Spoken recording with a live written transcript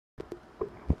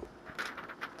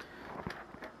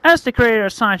As the creator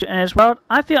of Sonic and his world,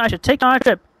 I feel I should take on a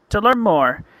trip to learn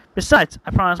more. Besides,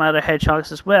 I promised my other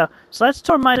hedgehogs as well, so let's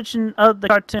tour my section of the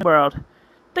cartoon world.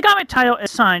 The comic title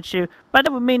is Sonic, but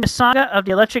that would mean the saga of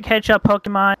the electric hedgehog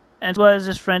Pokemon as well as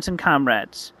his friends and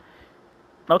comrades.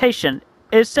 Location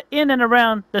is set in and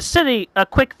around the city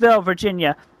of Quickville,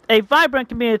 Virginia, a vibrant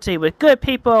community with good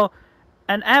people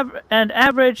and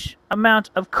average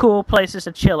amount of cool places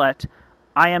to chill at.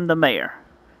 I am the mayor.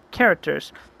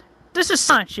 Characters. This is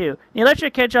Sonic, the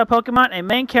electric hedgehog Pokemon, a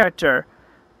main character.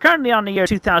 Currently on the year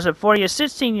 2004, he is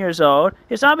 16 years old.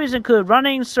 His hobbies include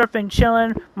running, surfing,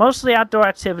 chilling, mostly outdoor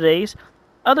activities.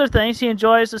 Other things, he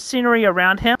enjoys the scenery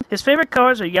around him. His favorite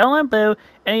colors are yellow and blue,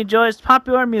 and he enjoys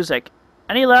popular music.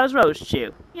 And he loves Rose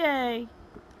Chew. Yay!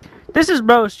 This is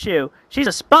Rose Chew. She's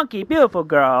a spunky, beautiful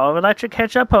girl of electric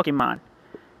hedgehog Pokemon.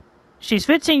 She's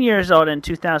 15 years old in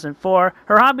 2004.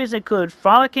 Her hobbies include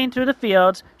frolicking through the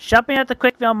fields, shopping at the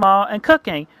Quickville Mall, and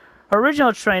cooking. Her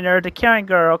original trainer, the caring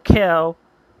girl, Kel,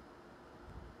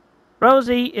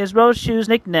 Rosie is Rose Chew's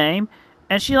nickname,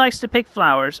 and she likes to pick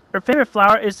flowers. Her favorite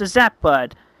flower is the Zap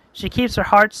Bud. She keeps her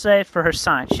heart safe for her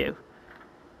Sonic Chew.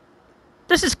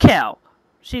 This is Kel.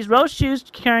 She's Rose Chew's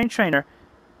caring trainer.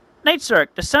 Nate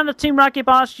Cirque, the son of Team Rocket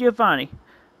boss Giovanni.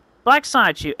 Black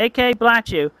Sonic Chew, aka Black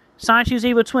Chew, Sonic Chew's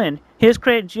evil twin. He has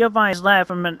created Giovanni's lab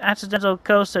from an accidental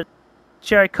coast of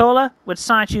cherry cola with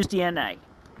Sonic Chew's DNA.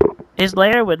 His his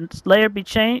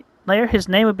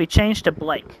name would be changed to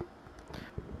Blake.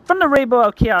 From the rainbow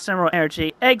of Chaos Emerald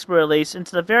energy, eggs were released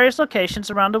into the various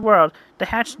locations around the world to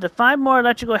hatch into 5 more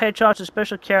electrical hedgehogs with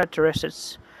special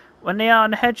characteristics. When they are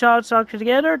and the hedgehogs are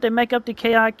together, they make up the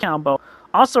chaotic combo.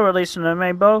 Also released from the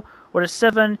rainbow were the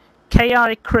 7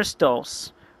 chaotic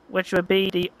crystals, which would be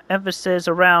the emphasis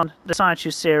around the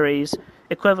Sonic series,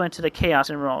 equivalent to the Chaos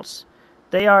Emeralds.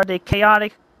 They are the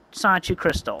chaotic Sonic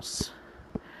crystals.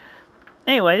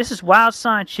 Anyway, this is Wild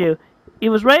Sonic. He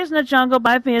was raised in the jungle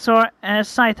by Venusaur and a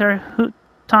Scyther who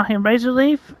taught him Razor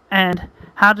Leaf and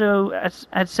how to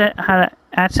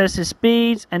access his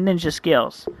speeds and ninja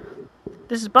skills.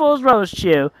 This is Bubble's Rose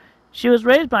Chew. She was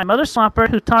raised by Mother Slumper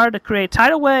who taught her to create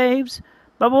tidal waves.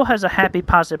 Bubble has a happy,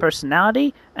 positive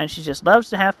personality, and she just loves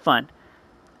to have fun.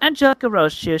 Angelica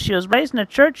Rose Chew. She was raised in a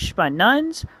church by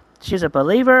nuns. She's a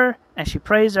believer, and she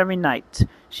prays every night.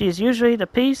 She is usually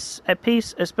at peace,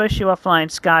 especially while flying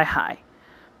sky high.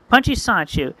 Punchy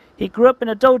Sonic. He grew up in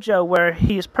a dojo where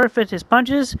he is perfect at his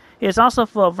punches. He is also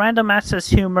full of random access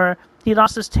humor. He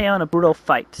lost his tail in a brutal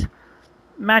fight.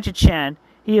 Magic-chan.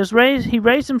 He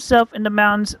raised himself in the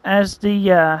mountains as he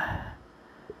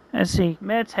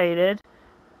meditated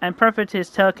and perfected his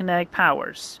telekinetic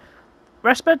powers.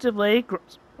 Respectively,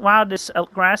 Wild is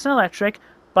grass and electric,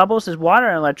 Bubbles is water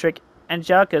and electric,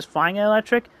 Angelica is flying and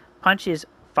electric, Punchy is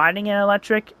fighting and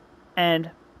electric,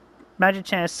 and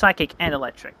Magic-chan is psychic and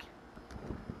electric.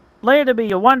 Later to be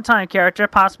a one-time character,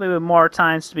 possibly with more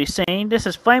times to be seen, this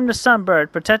is Flame the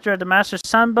Sunbird, protector of the Master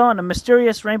Sunbow and the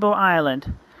mysterious Rainbow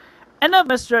Island. And of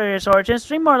mysterious origins,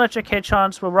 3 more electric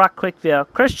hedgehogs will rock Quickville: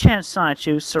 Chris Chan Sonic,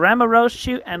 Sarama Rose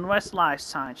Chew, and West Lai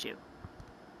Sonic.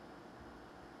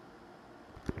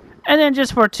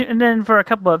 And then for a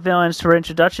couple of villains for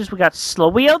introductions, we got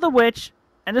Sloweo the Witch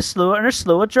and her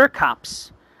slew of jerk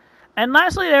cops. And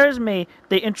lastly, there is me,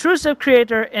 the intrusive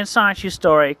creator in Sonic's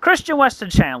story, Christian Weston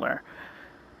Chandler.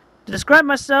 To describe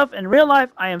myself in real life,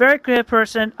 I am a very creative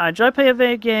person. I enjoy playing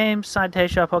video games, side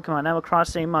hedgehog, Pokemon, Animal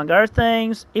Crossing, among other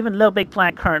things, even Little Big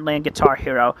Planet currently and Guitar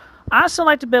Hero. I also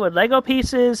like to build with Lego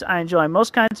pieces. I enjoy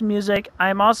most kinds of music. I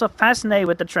am also fascinated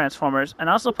with the Transformers, and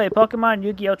also play Pokemon and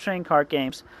Yu-Gi-Oh! Trading card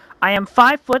games. I am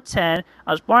 5'10".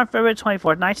 I was born February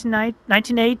 24th,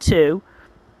 1982.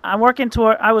 I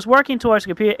was working towards a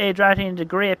computer-aided writing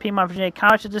degree at Piedmont Virginia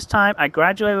College at this time. I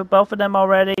graduated with both of them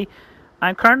already.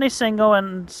 I'm currently single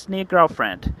and need a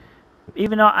girlfriend.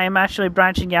 Even though I am actually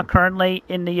branching out currently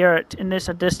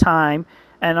at this time,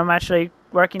 and I'm actually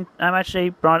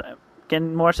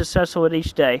getting more successful with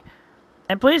each day.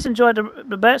 And please enjoy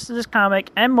the best of this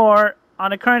comic and more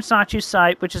on the current Sonic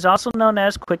site, which is also known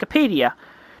as Wikipedia.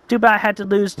 Too bad I had to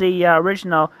lose the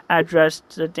original address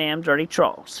to the damn dirty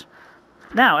trolls.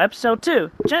 Now, Episode 2,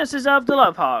 Genesis of the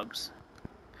Lovehawgs.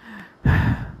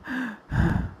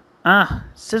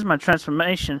 This is my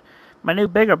transformation. My new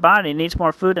bigger body needs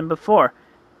more food than before.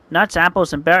 Nuts,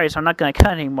 apples, and berries are not going to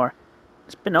cut anymore.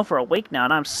 It's been over a week now,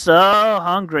 and I'm so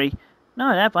hungry.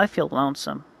 Not that, but I feel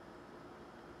lonesome.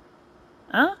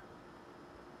 Huh?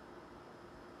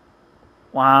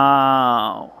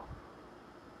 Wow.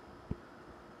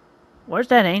 Where's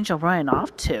that angel running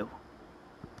off to?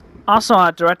 Also, on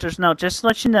a director's note, just to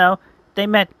let you know, they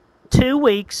met 2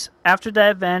 weeks after the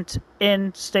event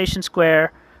in Station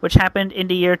Square which happened in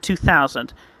the year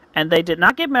 2000. And they did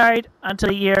not get married until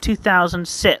the year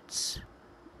 2006.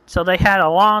 So they had a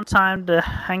long time to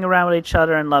hang around with each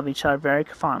other and love each other very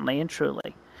fondly and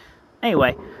truly.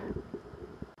 Anyway,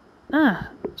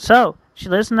 so she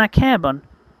lives in that cabin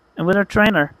and with her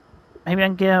trainer. Maybe I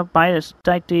can get a bite of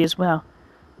as well.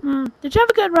 Did you have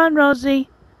a good run, Rosie?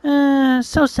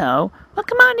 So-so. Well,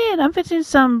 come on in. I'm fixing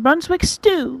some Brunswick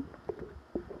stew.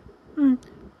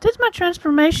 Since my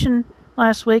transformation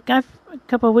last week, a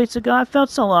couple of weeks ago, I felt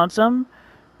so lonesome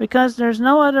because there's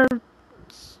no other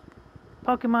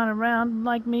Pokemon around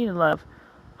like me to love.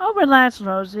 Oh, relax,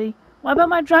 Rosie. What about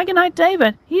my Dragonite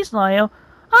David? He's loyal.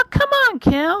 Oh, come on,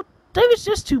 Cal. David's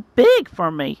just too big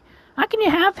for me. How can you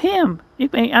have him? You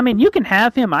can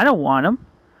have him. I don't want him.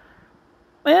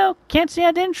 Well, can't say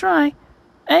I didn't try.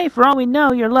 Hey, for all we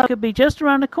know, your love could be just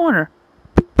around the corner.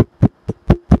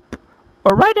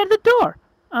 Or right at the door.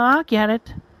 Oh, I get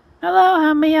it. Hello,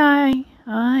 how may I?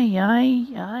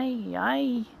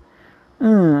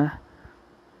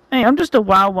 Hey, I'm just a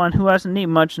wild one who hasn't eaten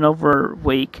much in over a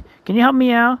week. Can you help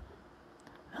me out?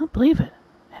 I don't believe it.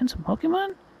 Handsome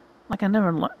Pokemon? Like I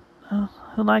never learned.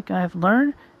 Who like I've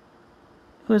learned?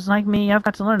 Who is like me, I've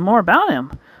got to learn more about him.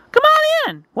 Come on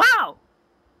in! Wow!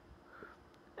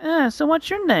 So what's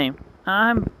your name?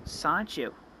 I'm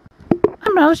Sanchu.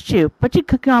 I'm Rosechu, but you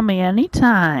could call me any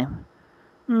time.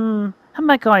 I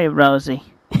might call you Rosie.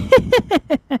 Hey,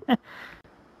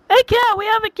 Cal, we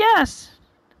have a guest.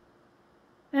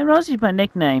 And Rosie's my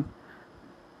nickname.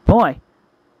 Boy,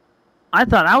 I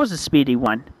thought I was a speedy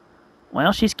one.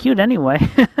 Well, she's cute anyway.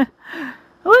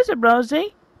 Who is it,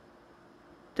 Rosie?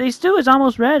 The stew is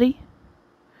almost ready.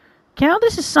 Cal,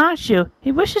 this is Sanchu.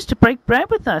 He wishes to break bread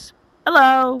with us.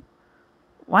 Hello.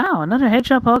 Wow, another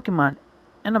hedgehog Pokemon.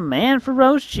 And a man for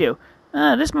Rosechu.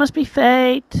 This must be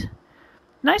fate.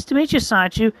 Nice to meet you,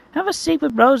 Sanchu. Have a seat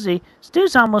with Rosie.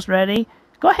 Stew's almost ready.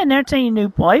 Go ahead and entertain your new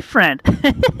boyfriend.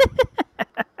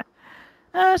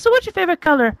 So what's your favorite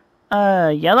color?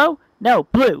 Yellow? No,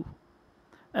 blue.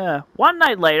 One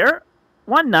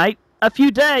night, a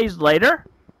few days later.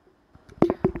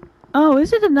 Oh,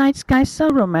 isn't the night sky so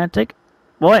romantic?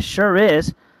 Well, it sure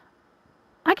is.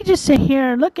 I could just sit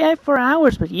here and look at it for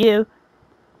hours with you.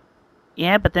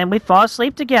 Yeah, but then we'd fall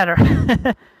asleep together.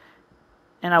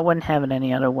 And I wouldn't have it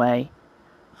any other way.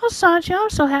 Oh, Sancho, I'm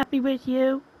so happy with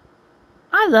you.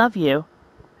 I love you.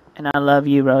 And I love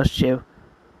you, Rosechu.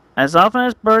 As often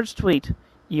as birds tweet,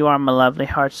 you are my lovely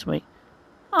heart sweet.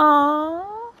 Aww.